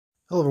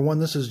Hello everyone,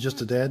 this is Just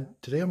a Dad.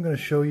 Today I'm going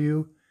to show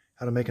you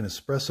how to make an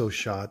espresso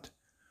shot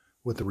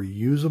with a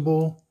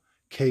reusable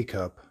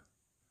K-Cup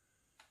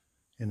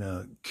in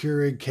a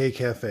Keurig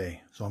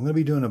K-Cafe. So I'm going to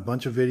be doing a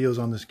bunch of videos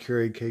on this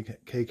Keurig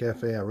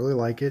K-Cafe. I really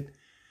like it,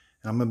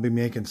 and I'm going to be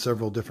making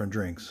several different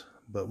drinks.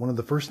 But one of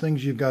the first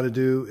things you've got to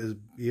do is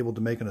be able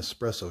to make an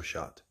espresso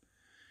shot.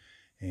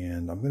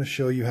 And I'm going to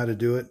show you how to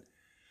do it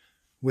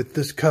with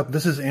this cup.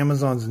 This is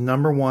Amazon's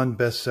 #1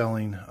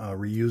 best-selling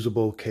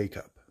reusable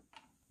K-Cup.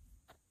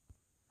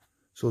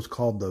 So it's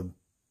called the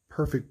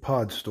Perfect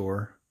Pod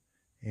Store,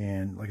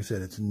 and like I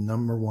said, it's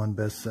 #1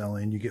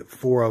 best-selling. You get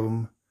 4 of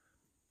them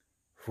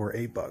for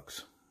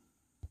 $8.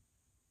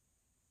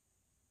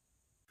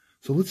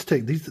 So let's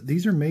take these.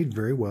 These are made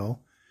very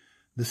well.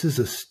 This is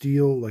a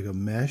steel, like a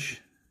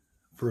mesh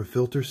for a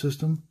filter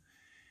system.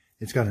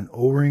 It's got an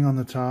O-ring on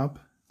the top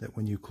that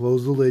when you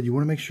close the lid, you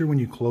want to make sure when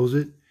you close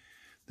it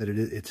that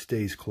it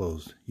stays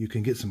closed. You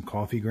can get some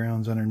coffee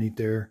grounds underneath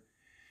there,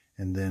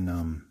 and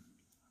then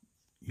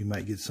you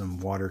might get some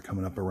water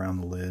coming up around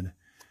the lid.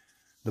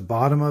 The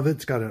bottom of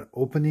it's got an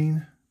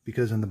opening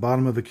because in the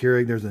bottom of a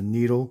Keurig there's a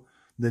needle.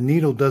 The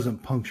needle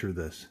doesn't puncture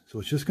this, so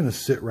it's just going to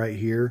sit right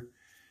here.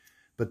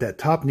 But that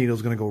top needle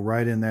is going to go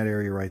right in that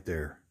area right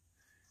there.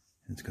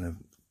 It's going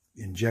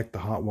to inject the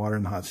hot water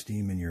and the hot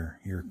steam in your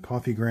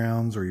coffee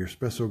grounds or your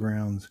espresso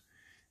grounds,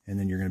 and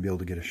then you're going to be able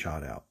to get a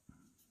shot out.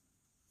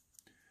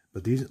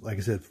 But these, like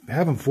I said,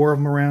 having 4 of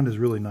them around is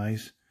really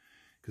nice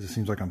because it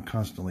seems like I'm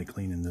constantly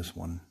cleaning this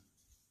one.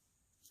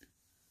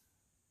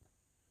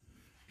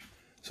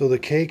 So the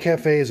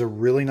K-Cafe is a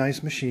really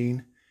nice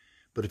machine,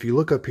 but if you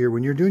look up here,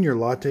 when you're doing your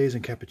lattes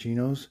and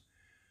cappuccinos,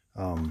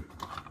 when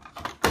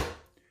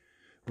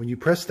you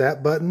press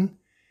that button,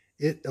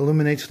 it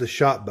eliminates the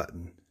shot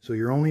button. So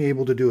you're only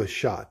able to do a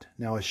shot.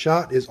 Now a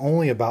shot is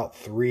only about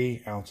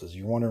 3 ounces.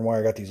 You're wondering why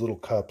I got these little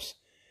cups,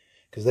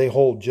 because they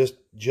hold just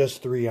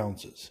 3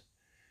 ounces.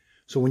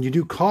 So when you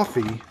do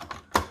coffee,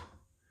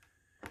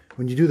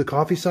 when you do the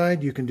coffee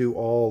side, you can do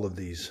all of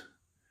these.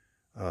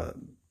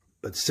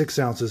 But 6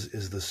 ounces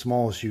is the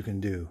smallest you can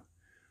do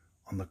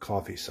on the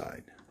coffee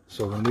side.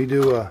 So when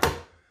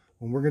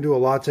we're going to do a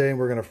latte and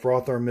we're going to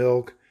froth our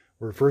milk,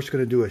 we're first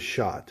going to do a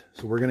shot.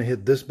 So we're going to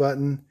hit this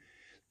button.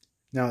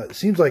 Now it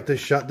seems like this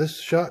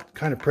shot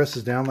kind of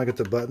presses down like it's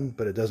a button,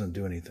 but it doesn't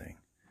do anything.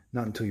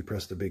 Not until you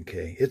press the big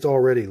K. It's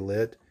already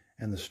lit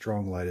and the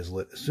strong light is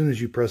lit as soon as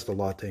you press the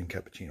latte and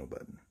cappuccino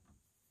button.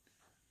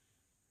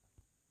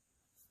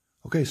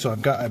 Okay, so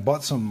I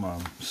bought some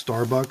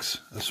Starbucks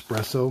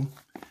espresso.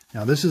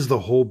 Now this is the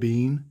whole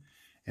bean,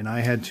 and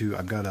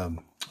I've got a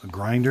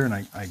grinder, and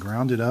I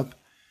ground it up.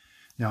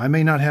 Now I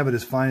may not have it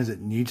as fine as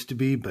it needs to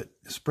be, but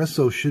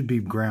espresso should be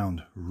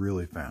ground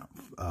really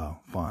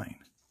fine.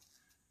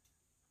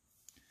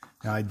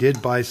 Now I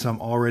did buy some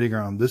already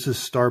ground. This is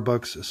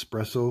Starbucks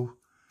espresso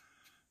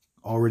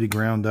already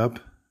ground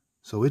up.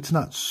 So it's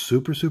not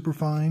super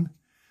fine,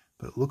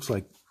 but it looks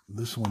like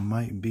this one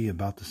might be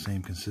about the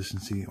same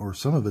consistency, or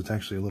some of it's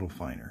actually a little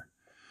finer.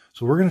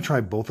 So we're going to try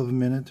both of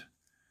them in it.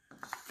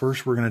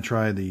 First, we're going to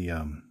try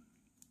the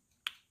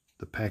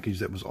package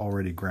that was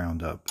already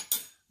ground up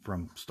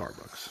from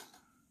Starbucks.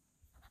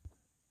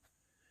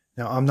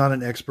 Now, I'm not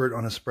an expert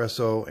on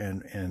espresso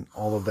and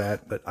all of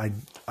that, but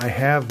I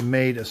have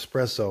made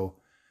espresso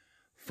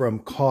from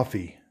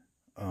coffee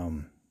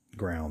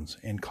grounds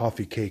and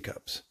coffee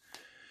K-Cups.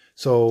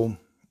 So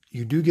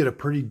you do get a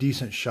pretty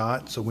decent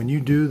shot. So when you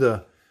do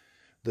the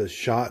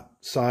shot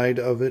side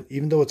of it,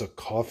 even though it's a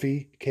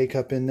coffee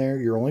K-Cup in there,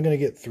 you're only going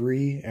to get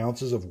 3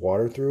 ounces of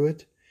water through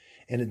it.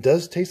 And it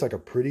does taste like a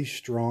pretty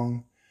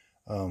strong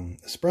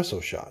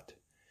espresso shot.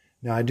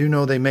 Now, I do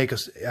know they make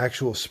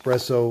actual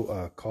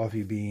espresso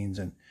coffee beans,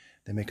 and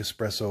they make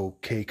espresso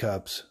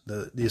K-Cups.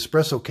 The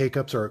espresso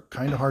K-Cups are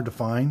kind of hard to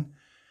find,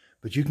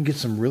 but you can get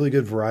some really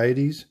good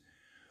varieties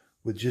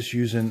with just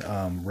using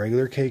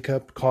regular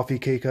K-Cup, coffee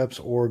K-Cups,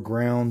 or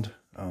ground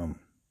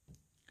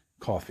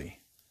coffee.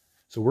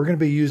 So we're going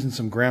to be using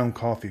some ground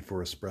coffee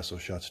for espresso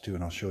shots too,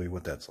 and I'll show you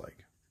what that's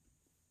like.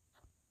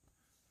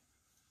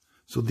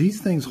 So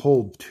these things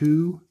hold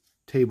 2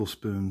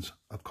 tablespoons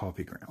of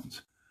coffee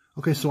grounds.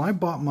 Okay, so I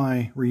bought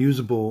my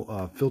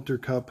reusable filter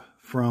cup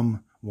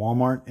from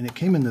Walmart, and it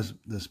came in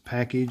this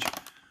package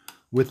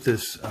with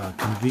this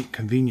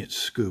convenient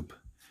scoop.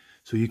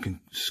 So you can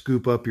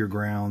scoop up your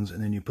grounds,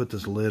 and then you put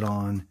this lid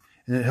on,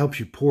 and it helps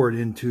you pour it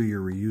into your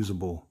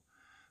reusable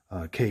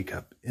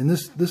K-Cup. And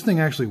this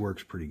thing actually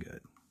works pretty good.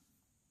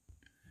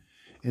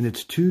 And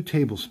it's 2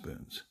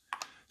 tablespoons.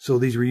 So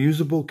these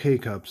reusable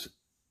K-Cups,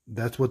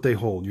 that's what they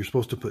hold. You're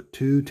supposed to put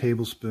 2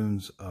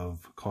 tablespoons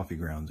of coffee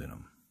grounds in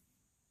them.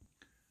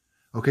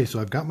 Okay, so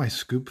I've got my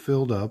scoop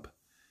filled up.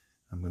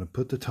 I'm going to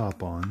put the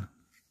top on.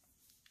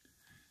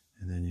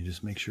 And then you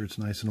just make sure it's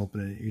nice and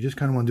open. You just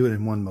kind of want to do it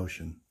in one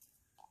motion.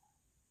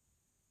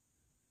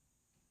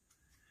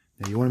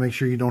 Now you want to make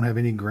sure you don't have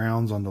any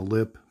grounds on the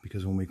lip,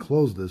 because when we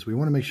close this, we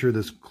want to make sure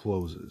this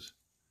closes.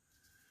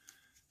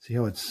 See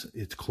how it's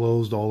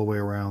closed all the way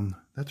around?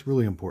 That's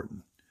really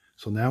important.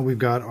 So now we've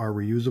got our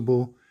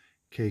reusable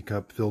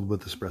K-Cup filled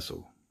with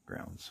espresso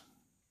grounds.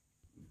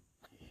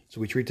 So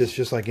we treat this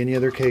just like any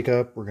other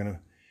K-Cup.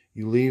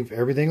 You leave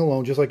everything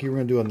alone, just like you were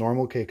going to do a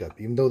normal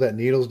K-Cup. Even though that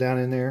needle's down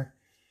in there,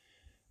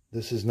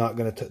 this is not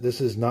going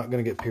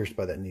to get pierced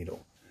by that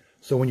needle.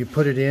 So when you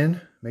put it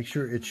in, make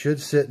sure it should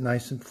sit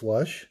nice and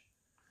flush,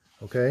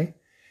 okay?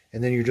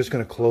 And then you're just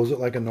going to close it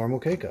like a normal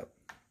K-Cup.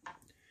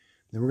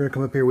 Then we're going to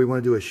come up here. We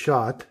want to do a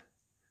shot.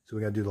 So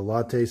we got to do the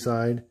latte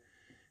side,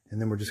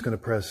 and then we're just going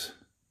to press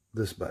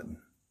this button.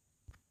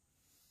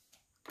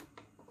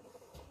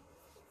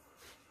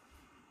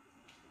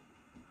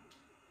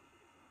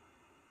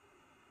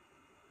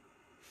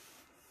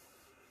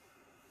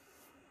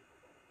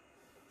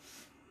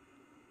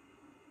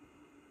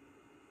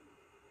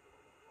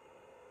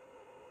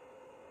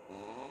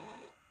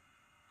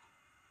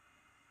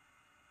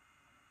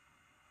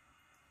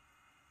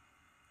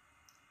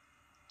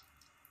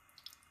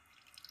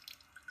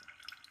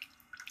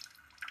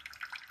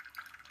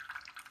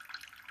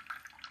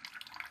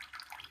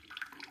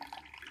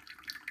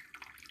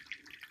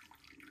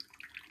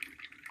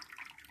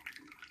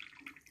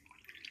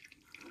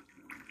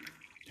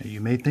 You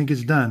may think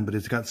it's done, but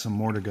it's got some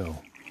more to go.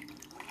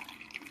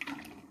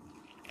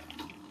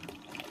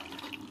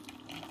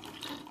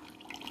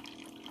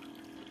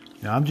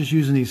 Now I'm just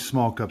using these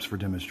small cups for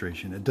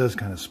demonstration. It does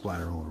kind of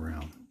splatter all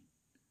around.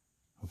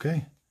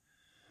 Okay?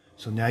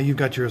 So now you've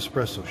got your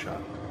espresso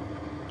shot.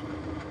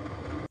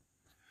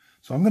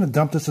 So I'm going to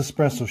dump this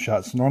espresso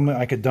shot. So normally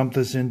I could dump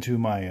this into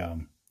my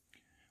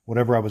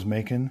whatever I was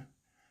making,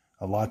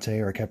 a latte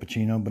or a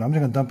cappuccino, but I'm just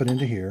going to dump it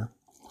into here.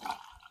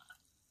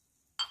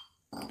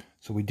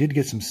 So we did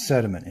get some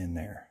sediment in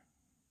there,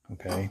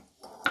 okay?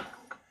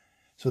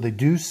 So they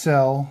do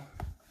sell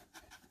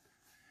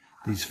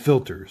these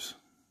filters,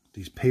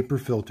 these paper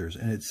filters,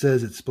 and it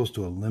says it's supposed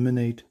to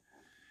eliminate,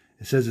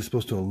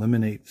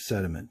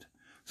 sediment.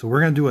 So we're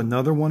going to do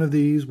another one of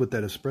these with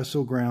that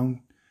espresso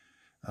ground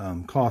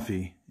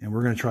coffee, and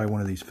we're going to try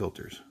one of these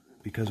filters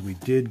because we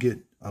did get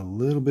a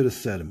little bit of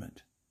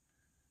sediment.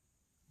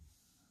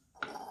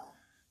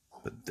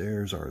 But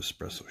there's our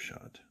espresso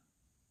shot.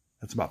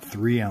 That's about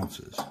 3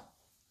 ounces.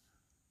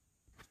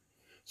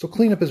 So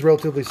cleanup is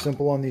relatively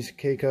simple on these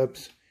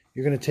K-Cups.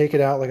 You're going to take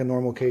it out like a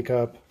normal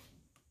K-Cup.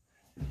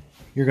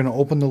 You're going to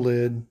open the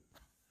lid.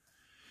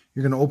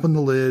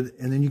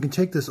 And then you can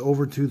take this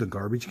over to the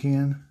garbage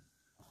can.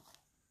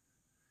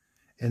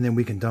 And then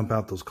we can dump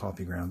out those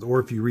coffee grounds. Or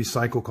if you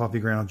recycle coffee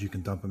grounds, you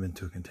can dump them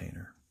into a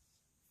container.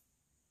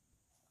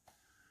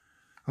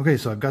 Okay,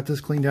 so I've got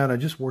this cleaned out. I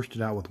just washed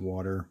it out with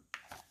water.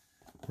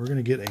 We're going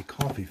to get a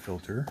coffee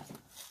filter.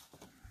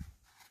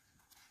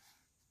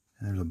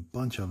 And there's a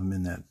bunch of them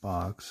in that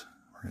box.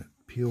 We're going to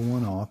peel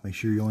one off. Make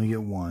sure you only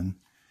get one.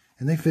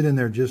 And they fit in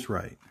there just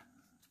right.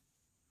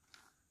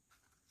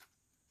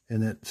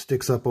 And it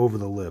sticks up over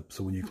the lip.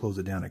 So when you close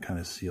it down, it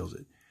kind of seals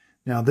it.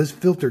 Now this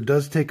filter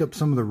does take up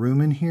some of the room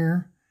in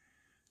here.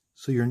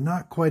 So you're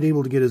not quite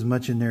able to get as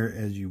much in there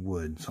as you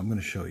would. So I'm going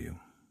to show you.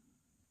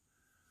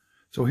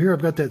 So here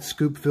I've got that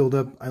scoop filled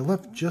up. I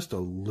left just a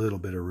little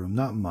bit of room,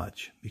 not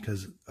much,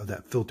 because of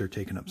that filter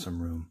taking up some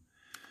room.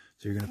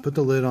 So you're going to put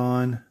the lid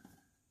on.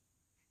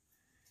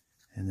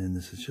 And then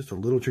this is just a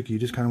little tricky. You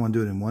just kind of want to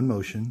do it in one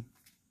motion.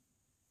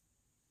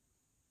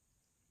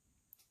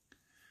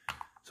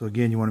 So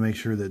again, you want to make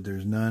sure that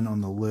there's none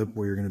on the lip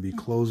where you're going to be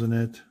closing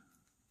it.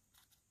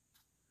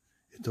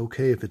 It's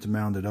okay if it's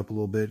mounded up a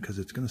little bit because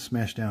it's going to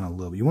smash down a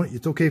little bit.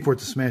 It's okay for it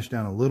to smash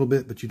down a little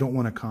bit, but you don't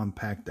want to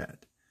compact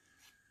that.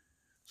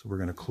 So we're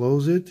going to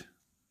close it.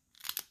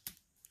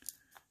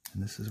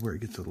 And this is where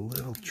it gets a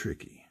little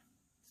tricky.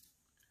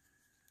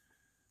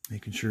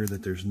 Making sure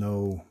that there's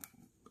no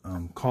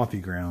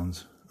coffee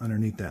grounds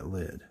underneath that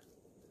lid.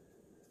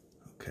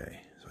 Okay,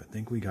 so I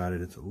think we got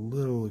it. It's a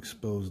little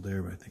exposed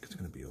there, but I think it's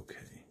going to be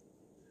okay.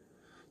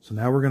 So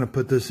now we're going to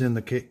put this in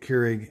the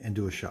Keurig and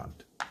do a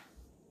shot.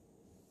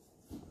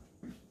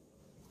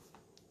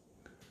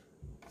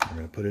 We're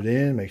going to put it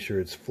in, make sure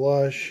it's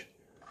flush.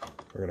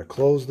 We're going to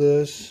close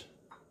this.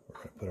 We're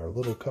going to put our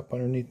little cup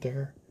underneath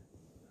there.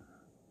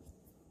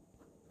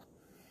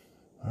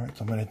 All right,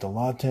 so I'm going to hit the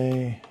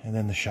latte and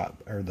then the shot,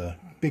 or the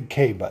big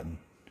K button.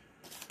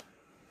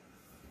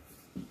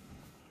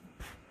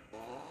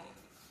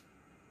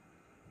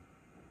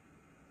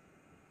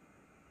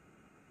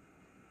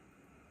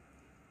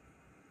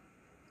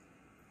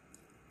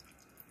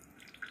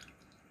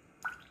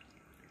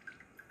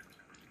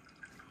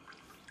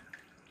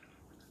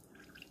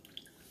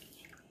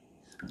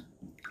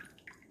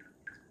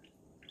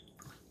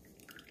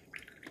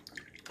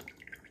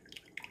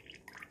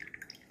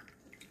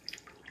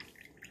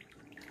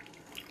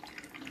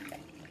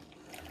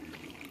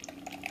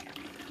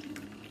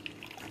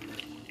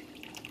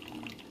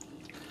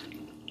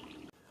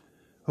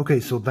 Okay,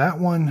 so that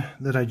one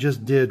that I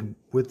just did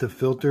with the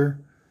filter,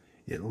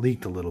 it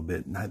leaked a little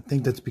bit. And I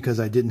think that's because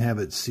I didn't have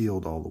it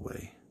sealed all the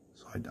way.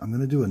 So I'm going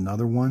to do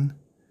another one.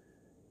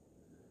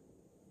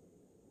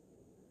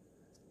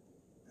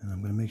 And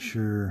I'm going to make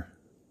sure.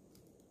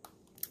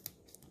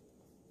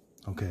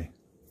 Okay.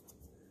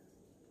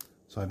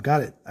 So I've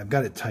got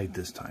it tight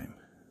this time.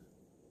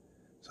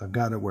 So I've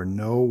got it where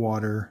no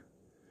water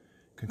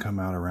can come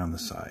out around the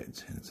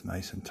sides, and it's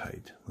nice and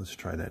tight. Let's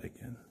try that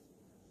again.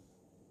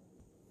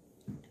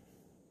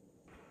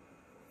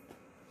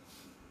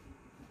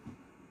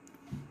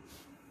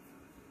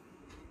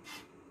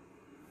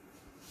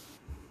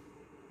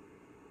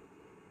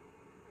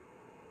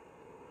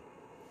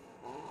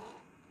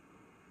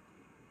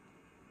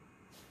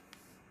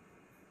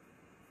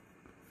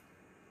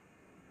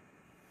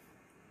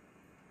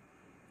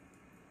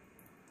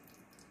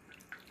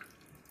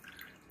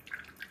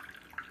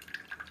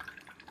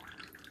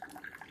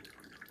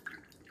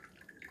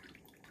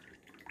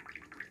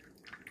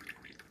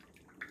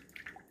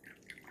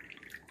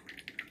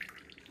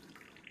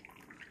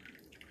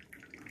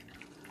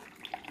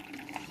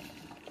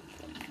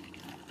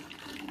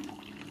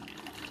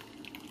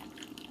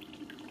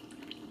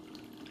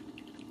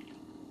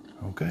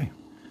 Okay,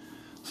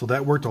 so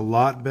that worked a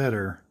lot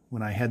better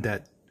when I had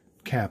that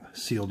cap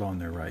sealed on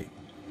there right.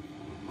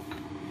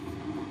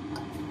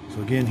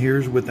 So again,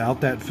 here's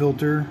without that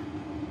filter.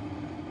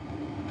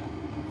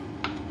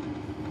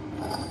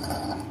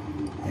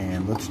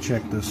 And let's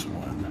check this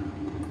one.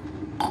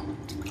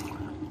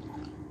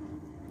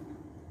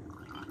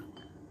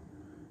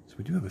 So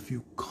we do have a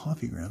few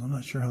coffee grounds. I'm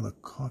not sure how the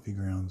coffee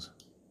grounds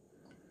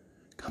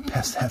come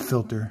past that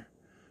filter.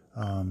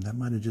 That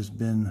might have just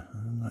been,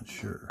 I'm not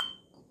sure.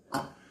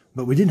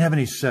 But we didn't have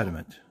any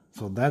sediment,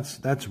 so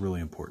that's really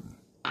important.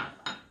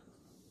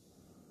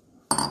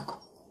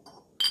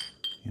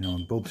 You know,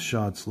 and both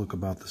shots look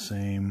about the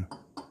same.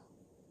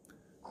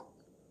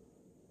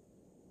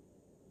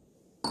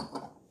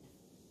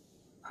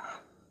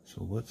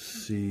 So let's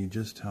see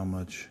just how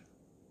much.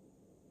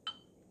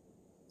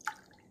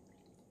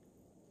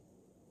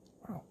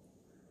 Wow,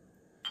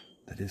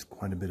 that is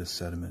quite a bit of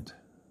sediment.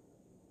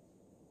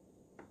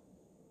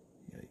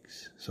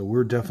 Yikes. So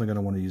we're definitely going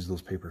to want to use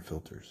those paper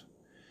filters.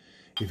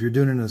 If you're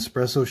doing an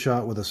espresso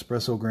shot with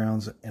espresso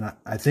grounds, and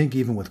I think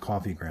even with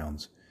coffee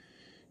grounds,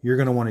 you're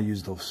going to want to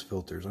use those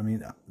filters. I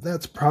mean,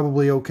 that's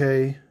probably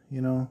okay,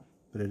 you know,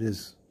 but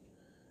it's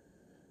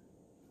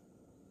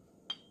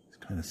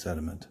kind of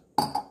sediment.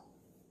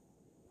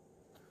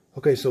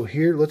 Okay, so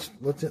here let's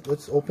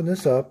open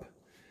this up.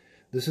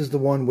 This is the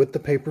one with the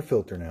paper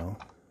filter now.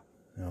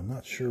 Now I'm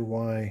not sure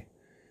why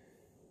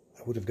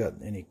I would have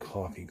gotten any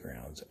coffee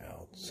grounds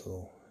out,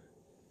 so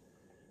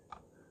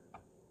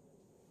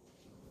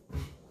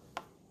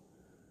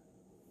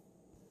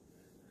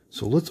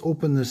let's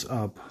open this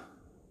up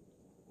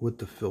with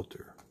the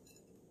filter.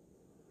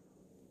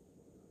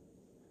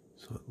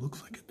 So it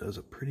looks like it does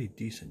a pretty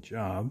decent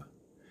job.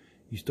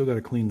 You still got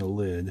to clean the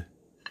lid,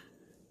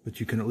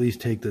 but you can at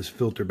least take this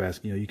filter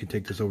basket, you know, you can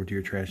take this over to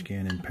your trash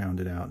can and pound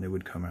it out and it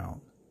would come out.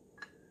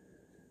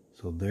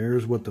 So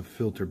there's what the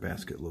filter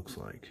basket looks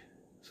like.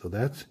 So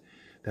that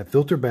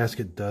filter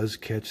basket does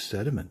catch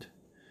sediment.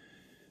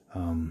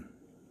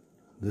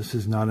 This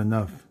is not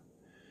enough.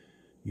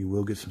 You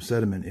will get some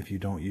sediment if you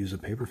don't use a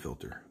paper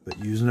filter.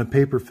 But using a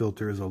paper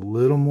filter is a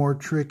little more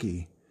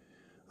tricky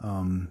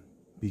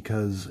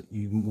because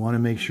you want to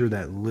make sure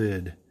that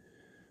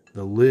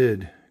the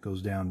lid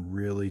goes down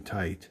really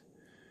tight.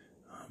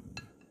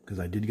 Because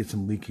I did get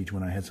some leakage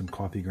when I had some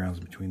coffee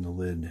grounds between the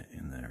lid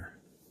and there.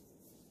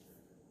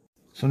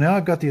 So now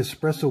I've got the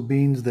espresso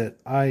beans that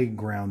I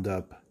ground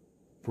up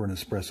for an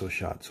espresso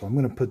shot. So I'm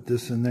going to put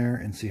this in there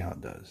and see how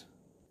it does.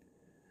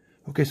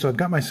 Okay, so I've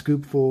got my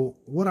scoop full.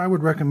 What I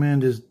would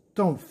recommend is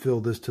don't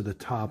fill this to the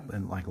top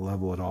and like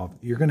level it off.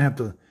 You're going to have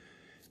to,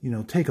 you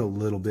know, take a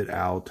little bit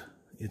out.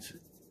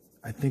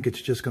 I think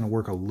it's just going to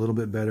work a little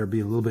bit better,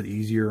 be a little bit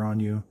easier on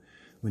you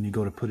when you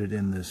go to put it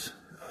in this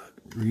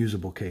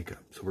reusable K-cup.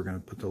 So we're going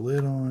to put the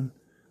lid on.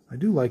 I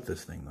do like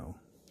this thing though,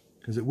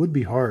 because it would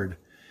be hard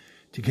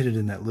to get it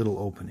in that little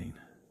opening.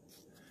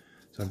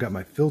 So I've got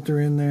my filter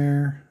in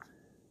there,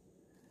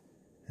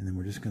 and then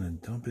we're just going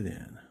to dump it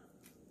in.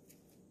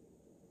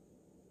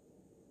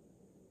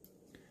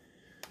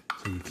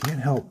 So you can't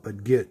help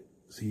but get,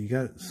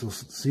 so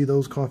see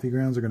those coffee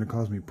grounds are going to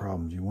cause me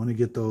problems. You want to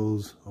get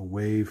those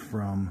away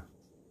from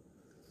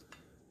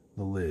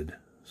the lid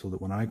so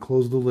that when I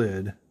close the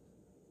lid,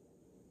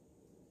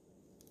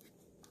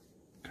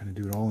 kind of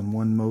do it all in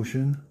one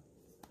motion.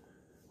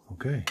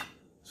 Okay,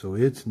 so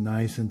it's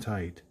nice and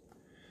tight.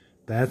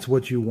 That's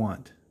what you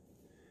want.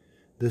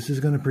 This is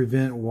going to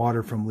prevent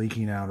water from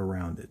leaking out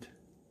around it,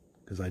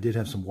 because I did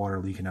have some water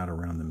leaking out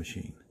around the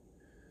machine.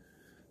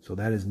 So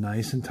that is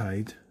nice and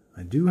tight.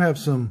 I do have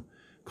some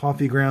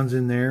coffee grounds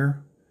in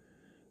there.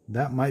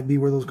 That might be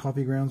where those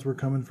coffee grounds were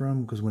coming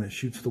from, because when it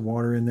shoots the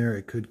water in there,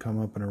 it could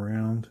come up and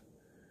around.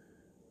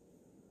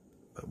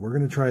 But we're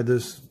going to try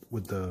this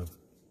with the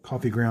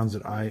coffee grounds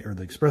that or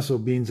the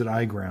espresso beans that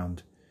I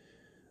ground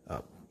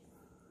up.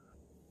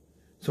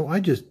 So I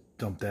just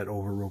dumped that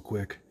over real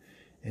quick,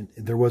 and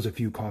there was a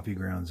few coffee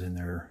grounds in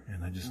there,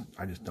 and I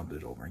just dumped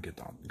it over and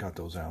got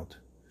those out.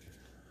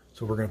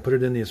 So we're going to put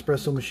it in the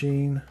espresso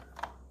machine.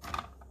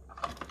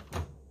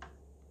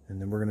 And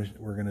then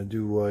we're gonna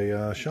do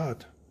a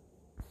shot.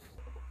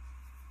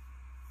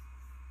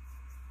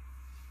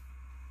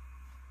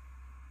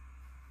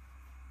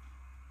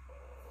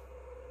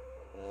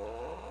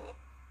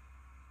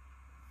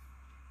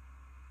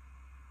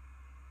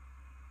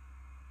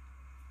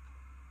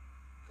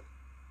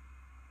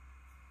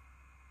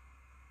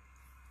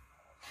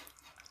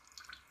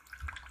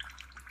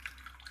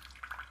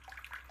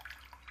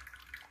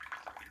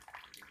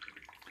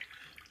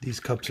 These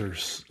cups are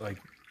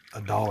like $1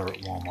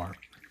 at Walmart.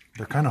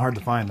 They're kind of hard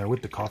to find. They're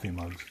with the coffee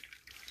mugs.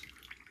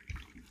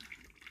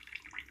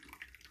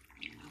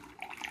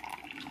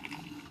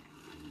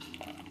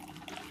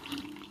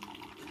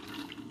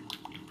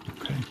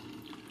 Okay.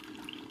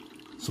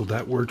 So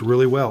that worked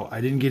really well.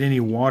 I didn't get any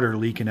water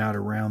leaking out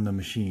around the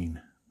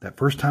machine. That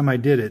first time I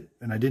did it,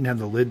 and I didn't have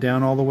the lid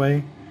down all the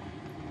way,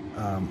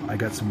 I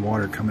got some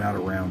water coming out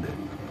around it.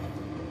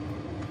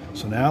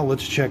 So now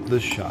let's check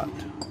this shot.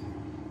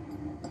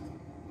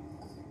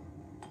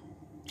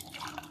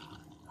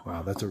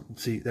 Wow,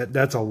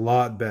 that's a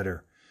lot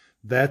better.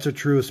 That's a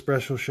true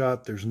espresso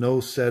shot. There's no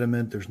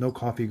sediment, there's no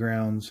coffee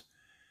grounds.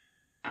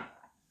 And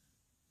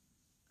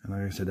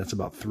like I said, that's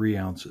about 3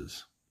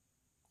 ounces.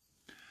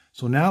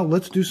 So now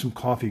let's do some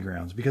coffee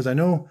grounds, because I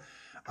don't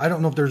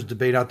know if there's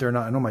debate out there or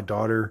not. I know my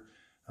daughter,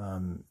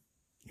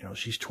 you know,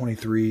 she's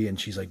 23 and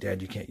she's like,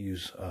 Dad, you can't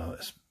use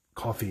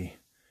coffee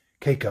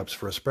K-cups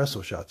for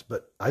espresso shots,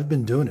 but I've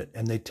been doing it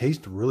and they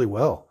taste really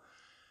well.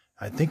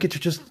 I think it's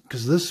just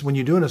because this, when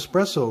you do an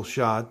espresso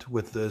shot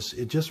with this,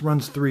 it just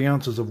runs 3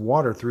 ounces of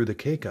water through the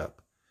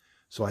K-cup.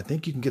 So I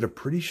think you can get a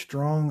pretty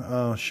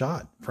strong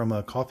shot from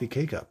a coffee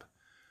K-cup.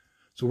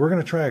 So we're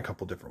going to try a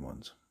couple different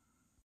ones.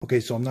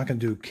 Okay, so I'm not going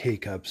to do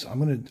K-cups. I'm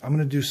going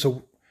to do,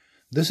 so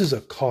this is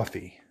a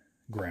coffee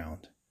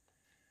ground.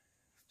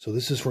 So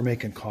this is for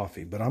making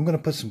coffee, but I'm going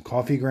to put some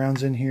coffee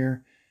grounds in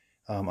here.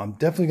 I'm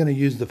definitely going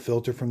to use the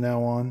filter from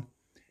now on,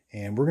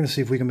 and we're going to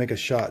see if we can make a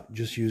shot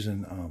just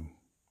using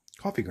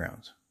coffee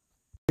grounds.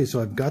 Okay,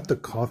 so I've got the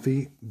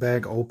coffee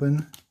bag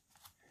open,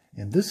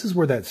 and this is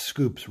where that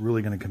scoop's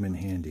really going to come in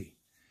handy.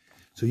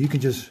 So you can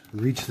just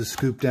reach the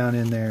scoop down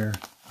in there,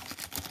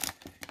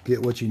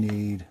 get what you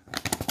need,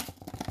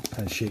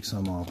 kind of shake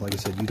some off. Like I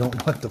said, you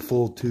don't want the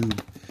full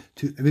tube.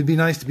 It would be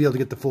nice to be able to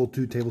get the full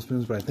 2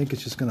 tablespoons, but I think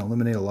it's just going to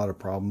eliminate a lot of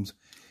problems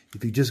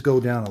if you just go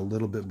down a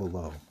little bit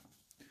below.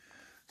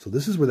 So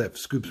this is where that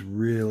scoop's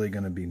really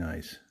going to be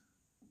nice.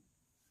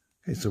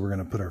 Okay, so we're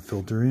going to put our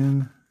filter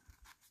in.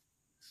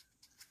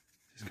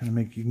 Just kind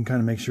of you can kind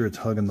of make sure it's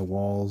hugging the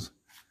walls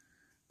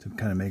to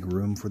kind of make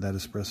room for that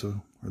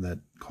espresso or that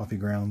coffee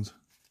grounds.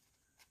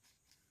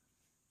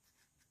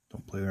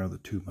 Don't play around with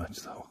it too much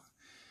though.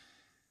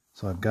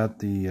 So I've got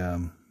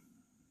the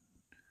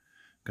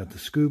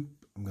scoop.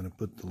 I'm going to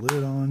put the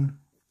lid on.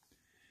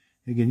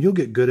 Again, you'll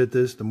get good at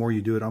this the more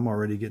you do it. I'm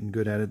already getting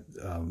good at it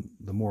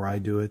the more I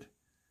do it.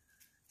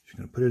 Just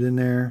going to put it in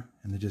there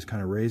and then just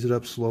kind of raise it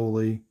up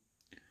slowly.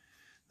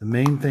 The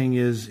main thing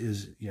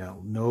is yeah,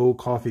 no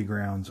coffee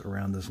grounds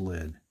around this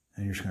lid.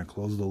 And you're just going to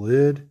close the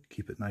lid,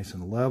 keep it nice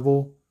and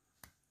level.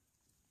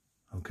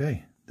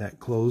 Okay, that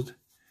closed.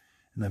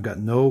 And I've got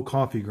no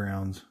coffee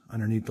grounds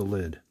underneath the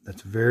lid.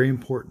 That's very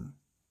important.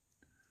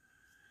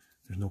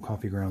 There's no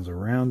coffee grounds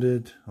around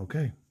it.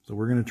 Okay, so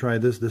we're going to try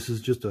this. This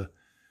is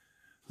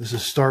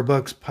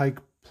Starbucks Pike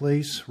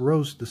Place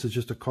Roast. This is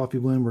just a coffee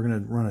blend. We're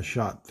going to run a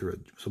shot through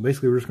it. So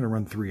basically, we're just going to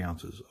run 3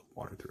 ounces of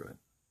water through it.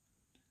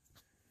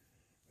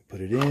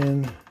 Put it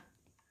in.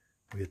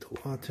 We hit the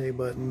Latte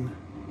button.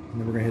 And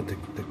then we're going to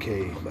hit the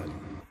K button.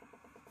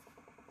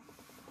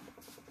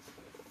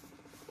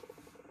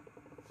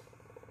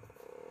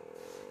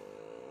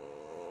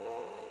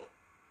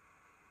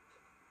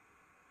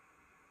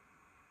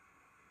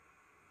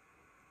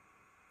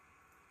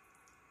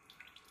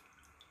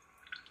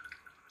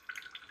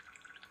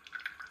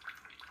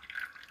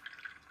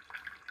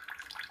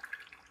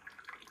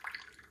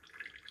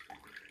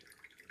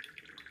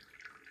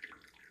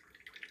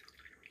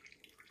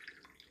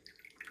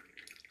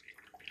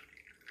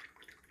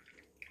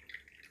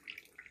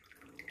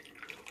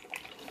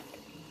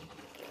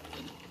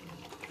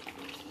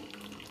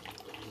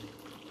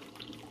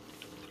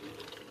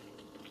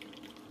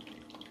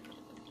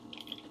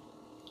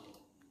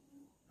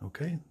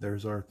 Okay,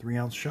 there's our 3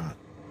 ounce shot.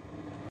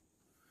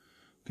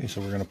 Okay,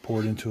 so we're going to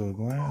pour it into a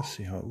glass,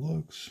 see how it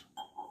looks.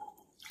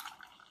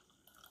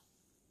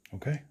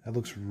 Okay, that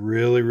looks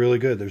really, really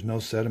good. There's no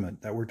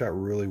sediment. That worked out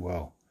really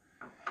well.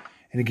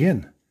 And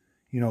again,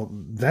 you know,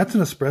 that's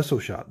an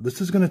espresso shot.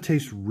 This is going to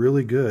taste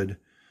really good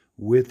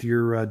with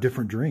your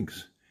different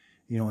drinks.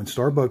 You know, in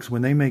Starbucks,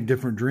 when they make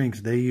different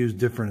drinks, they use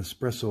different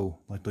espresso,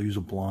 like they'll use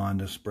a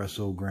blonde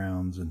espresso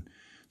grounds. And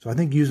so I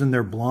think using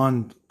their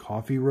blonde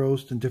coffee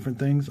roast and different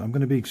things, I'm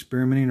going to be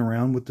experimenting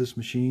around with this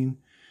machine,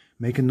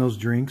 making those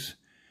drinks.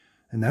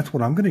 And that's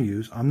what I'm going to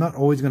use. I'm not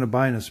always going to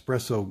buy an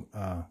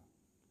espresso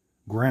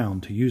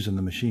ground to use in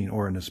the machine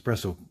or an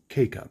espresso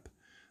K-cup.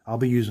 I'll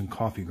be using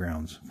coffee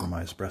grounds for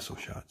my espresso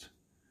shots.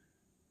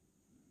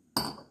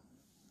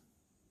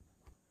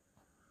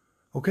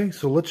 Okay,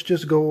 so let's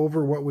just go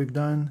over what we've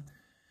done.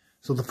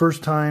 So the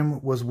first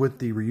time was with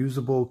the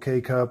reusable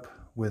K-cup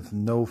with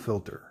no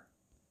filter.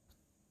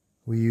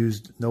 We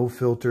used no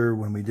filter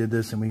when we did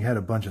this, and we had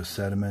a bunch of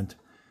sediment.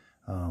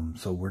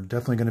 So we're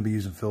definitely going to be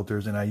using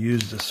filters. And I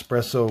used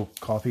espresso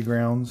coffee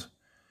grounds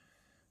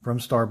from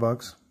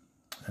Starbucks.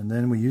 And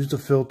then we used a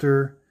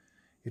filter.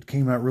 It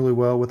came out really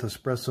well with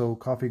espresso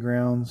coffee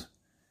grounds.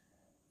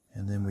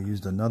 And then we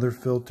used another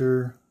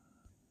filter.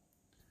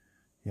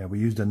 Yeah, we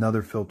used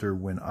another filter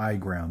when I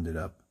ground it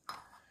up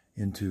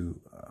into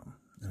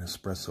an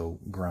espresso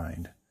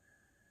grind.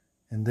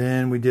 And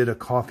then we did a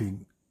coffee,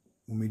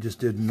 when we just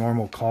did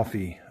normal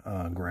coffee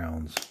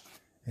grounds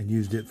and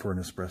used it for an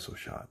espresso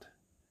shot.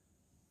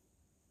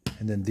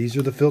 And then these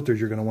are the filters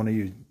you're going to want to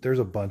use. There's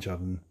a bunch of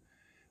them.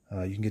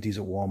 You can get these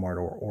at Walmart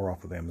or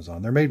off of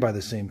Amazon. They're made by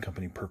the same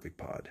company, Perfect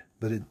Pod.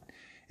 But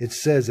it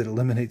says it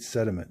eliminates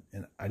sediment.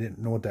 And I didn't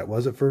know what that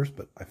was at first,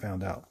 but I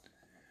found out.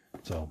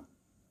 So,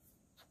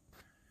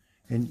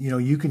 and you know,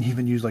 you can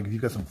even use, like if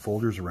you've got some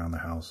folders around the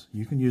house,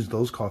 you can use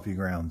those coffee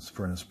grounds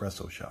for an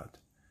espresso shot.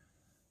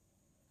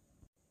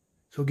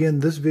 So again,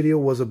 this video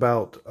was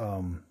about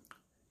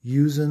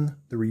using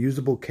the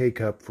reusable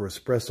K-Cup for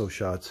espresso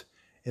shots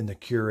in the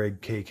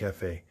Keurig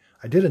K-Cafe.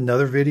 I did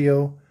another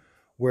video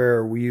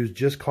where we use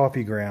just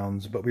coffee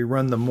grounds, but we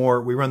run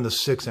the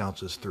 6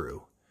 ounces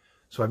through.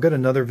 So I've got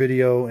another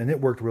video, and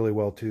it worked really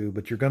well too,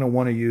 but you're going to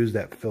want to use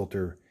that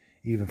filter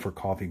even for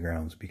coffee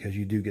grounds, because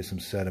you do get some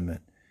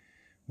sediment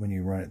when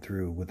you run it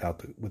through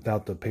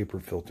without the paper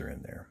filter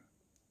in there.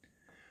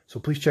 So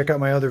please check out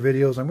my other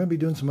videos. I'm going to be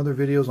doing some other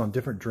videos on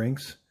different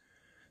drinks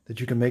that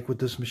you can make with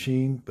this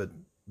machine, but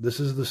this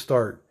is the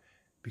start,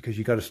 because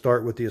you got to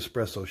start with the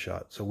espresso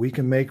shot. So we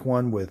can make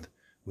one with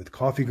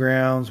coffee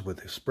grounds,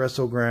 with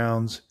espresso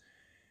grounds,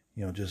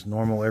 you know, just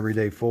normal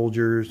everyday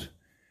Folgers.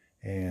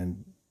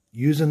 And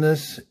using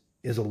this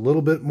is a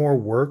little bit more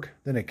work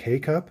than a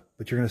K-Cup,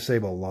 but you're going to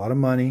save a lot of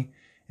money,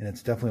 and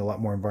it's definitely a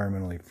lot more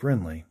environmentally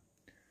friendly.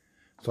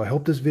 So I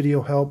hope this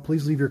video helped.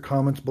 Please leave your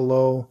comments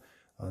below.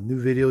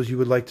 New videos you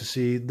would like to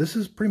see. This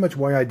is pretty much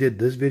why I did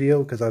this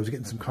video, because I was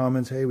getting some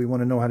comments, hey, we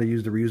want to know how to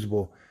use the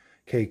reusable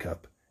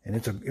K-Cup. And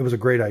it was a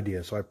great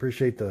idea. So I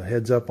appreciate the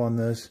heads up on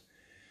this.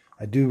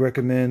 I do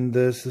recommend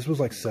this. This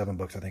was like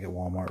 $7, I think, at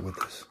Walmart with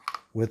this,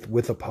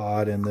 with a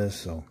pod in this.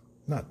 So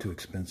not too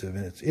expensive,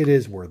 and it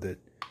is worth it.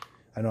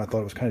 I know I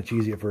thought it was kind of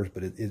cheesy at first,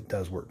 but it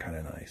does work kind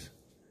of nice.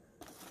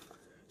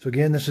 So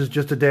again, this is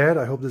Just a Dad.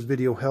 I hope this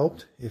video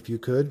helped. If you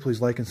could,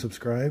 please like and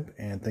subscribe,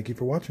 and thank you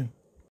for watching.